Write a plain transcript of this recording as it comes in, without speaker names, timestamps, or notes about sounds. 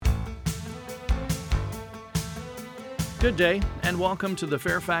Good day, and welcome to the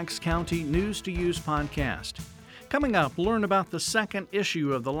Fairfax County News to Use podcast. Coming up, learn about the second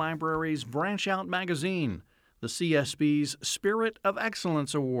issue of the library's Branch Out magazine, the CSB's Spirit of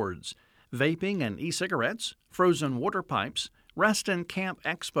Excellence Awards, vaping and e-cigarettes, frozen water pipes, Rest and Camp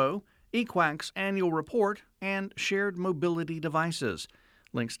Expo, EQAC's annual report, and shared mobility devices.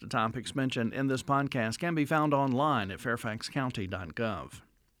 Links to topics mentioned in this podcast can be found online at fairfaxcounty.gov.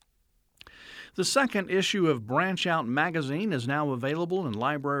 The second issue of Branch Out magazine is now available in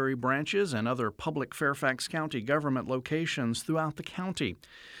library branches and other public Fairfax County government locations throughout the county.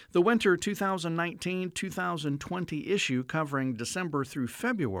 The winter 2019-2020 issue, covering December through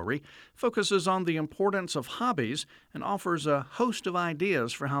February, focuses on the importance of hobbies and offers a host of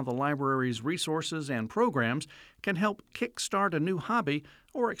ideas for how the library's resources and programs can help kickstart a new hobby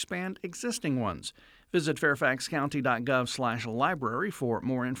or expand existing ones. Visit fairfaxcounty.gov/library for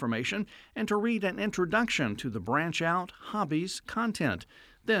more information and to read an introduction to the Branch Out Hobbies content.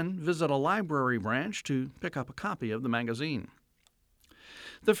 Then visit a library branch to pick up a copy of the magazine.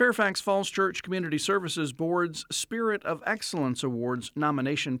 The Fairfax Falls Church Community Services Board's Spirit of Excellence Awards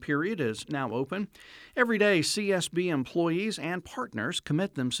nomination period is now open. Every day, CSB employees and partners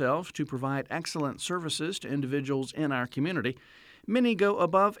commit themselves to provide excellent services to individuals in our community. Many go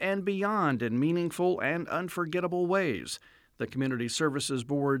above and beyond in meaningful and unforgettable ways. The Community Services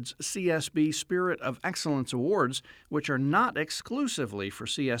Board's CSB Spirit of Excellence Awards, which are not exclusively for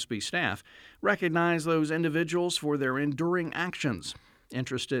CSB staff, recognize those individuals for their enduring actions.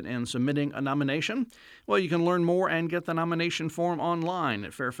 Interested in submitting a nomination? Well, you can learn more and get the nomination form online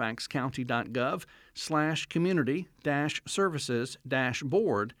at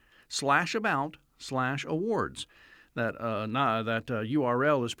fairfaxcounty.gov/community-services-board/about/awards. That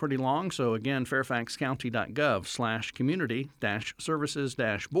URL is pretty long, so again,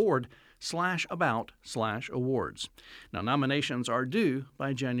 fairfaxcounty.gov/community-services-board/about/awards. Now, nominations are due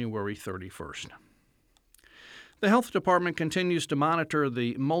by January 31st. The Health Department continues to monitor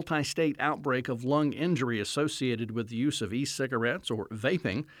the multi-state outbreak of lung injury associated with the use of e-cigarettes or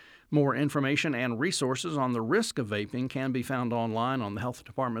vaping. More information and resources on the risk of vaping can be found online on the Health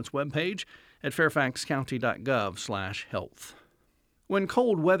Department's webpage at fairfaxcounty.gov/health. When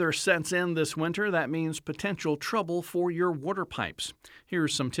cold weather sets in this winter, that means potential trouble for your water pipes.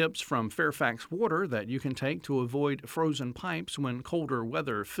 Here's some tips from Fairfax Water that you can take to avoid frozen pipes when colder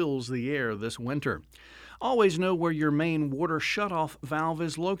weather fills the air this winter. Always know where your main water shutoff valve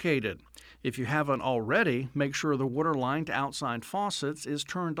is located. If you haven't already, make sure the water line to outside faucets is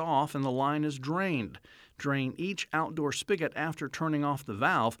turned off and the line is drained. Drain each outdoor spigot after turning off the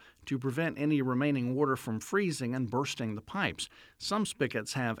valve to prevent any remaining water from freezing and bursting the pipes. Some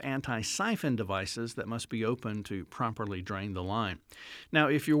spigots have anti-siphon devices that must be opened to properly drain the line. Now,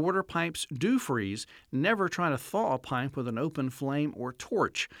 if your water pipes do freeze, never try to thaw a pipe with an open flame or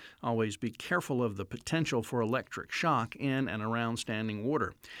torch. Always be careful of the potential for electric shock in and around standing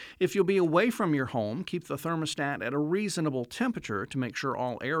water. If you'll be away from your home, keep the thermostat at a reasonable temperature to make sure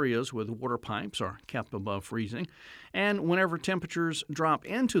all areas with water pipes are kept above freezing. And whenever temperatures drop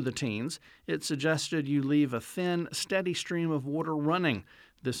into the teens, it's suggested you leave a thin, steady stream of water running.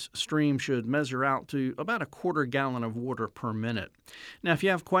 This stream should measure out to about a quarter gallon of water per minute. Now, if you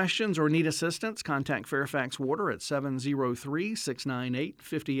have questions or need assistance, contact Fairfax Water at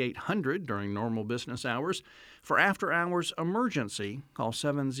 703-698-5800 during normal business hours. For after-hours emergency, call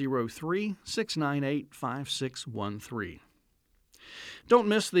 703-698-5613. Don't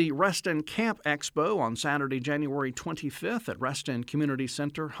miss the Rest and Camp Expo on Saturday, January 25th at Reston Community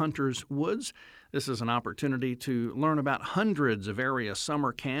Center, Hunters Woods. This is an opportunity to learn about hundreds of area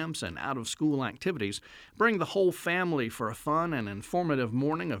summer camps and out-of-school activities. Bring the whole family for a fun and informative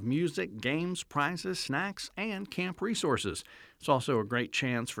morning of music, games, prizes, snacks, and camp resources. It's also a great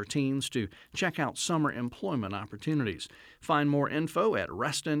chance for teens to check out summer employment opportunities. Find more info at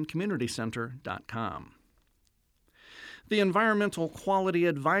restoncommunitycenter.com. The Environmental Quality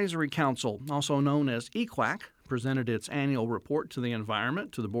Advisory Council, also known as EQAC, presented its annual report to the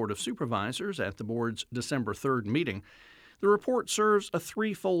environment to the Board of Supervisors at the board's December 3rd meeting. The report serves a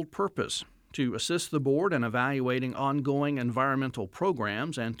threefold purpose: to assist the board in evaluating ongoing environmental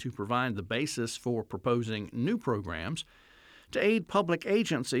programs and to provide the basis for proposing new programs, to aid public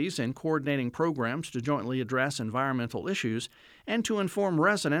agencies in coordinating programs to jointly address environmental issues, and to inform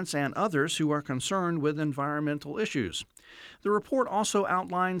residents and others who are concerned with environmental issues. The report also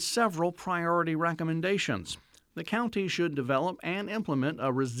outlines several priority recommendations. The county should develop and implement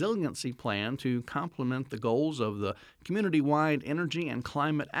a resiliency plan to complement the goals of the Community-Wide Energy and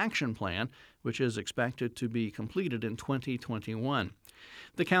Climate Action Plan, which is expected to be completed in 2021.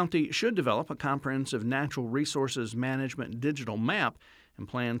 The county should develop a comprehensive natural resources management digital map and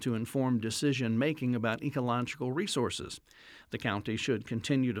plan to inform decision-making about ecological resources. The county should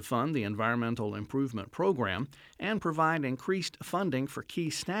continue to fund the Environmental Improvement Program and provide increased funding for key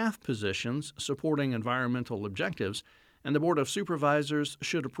staff positions supporting environmental objectives, and the Board of Supervisors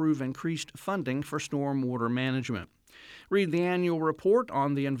should approve increased funding for stormwater management. Read the annual report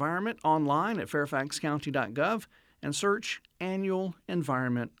on the environment online at fairfaxcounty.gov and search Annual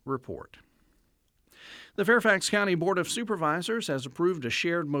Environment Report. The Fairfax County Board of Supervisors has approved a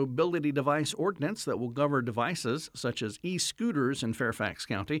shared mobility device ordinance that will govern devices such as e-scooters in Fairfax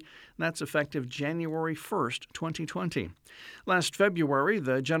County. That's effective January 1st, 2020. Last February,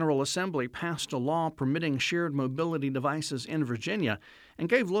 the General Assembly passed a law permitting shared mobility devices in Virginia and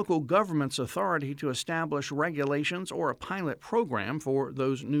gave local governments authority to establish regulations or a pilot program for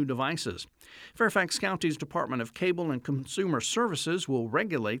those new devices. Fairfax County's Department of Cable and Consumer Services will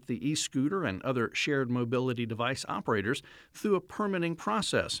regulate the e-scooter and other shared mobility device operators through a permitting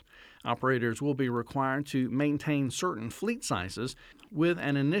process. Operators will be required to maintain certain fleet sizes with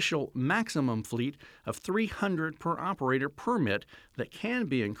an initial maximum fleet of 300 per operator permit that can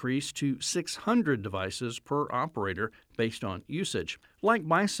be increased to 600 devices per operator based on usage. Like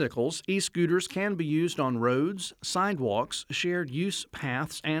bicycles, e-scooters can be used on roads, sidewalks, shared use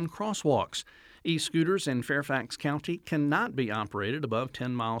paths, and crosswalks. E-scooters in Fairfax County cannot be operated above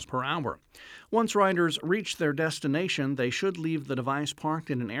 10 miles per hour. Once riders reach their destination, they should leave the device parked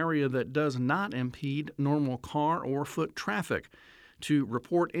in an area that does not impede normal car or foot traffic. To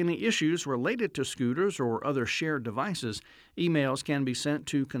report any issues related to scooters or other shared devices, emails can be sent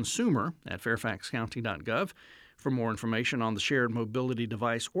to consumer@fairfaxcounty.gov. For more information on the Shared Mobility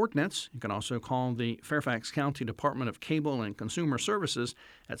Device Ordinance, you can also call the Fairfax County Department of Cable and Consumer Services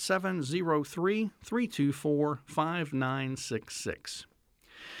at 703-324-5966.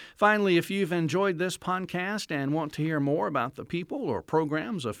 Finally, if you've enjoyed this podcast and want to hear more about the people or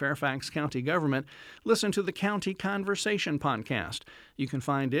programs of Fairfax County government, listen to the County Conversation podcast. You can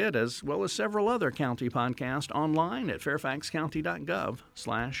find it, as well as several other county podcasts, online at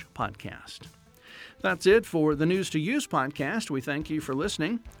fairfaxcounty.gov/podcast. That's it for the News to Use podcast. We thank you for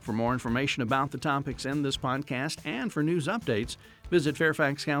listening. For more information about the topics in this podcast and for news updates, visit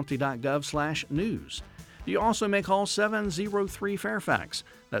fairfaxcounty.gov/news. You also may call 703-FAIRFAX.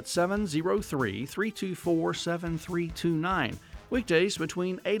 That's 703-324-7329. Weekdays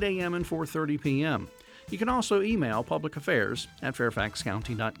between 8 a.m. and 4:30 p.m. You can also email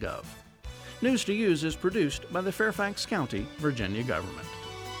publicaffairs@fairfaxcounty.gov. News to Use is produced by the Fairfax County, Virginia government.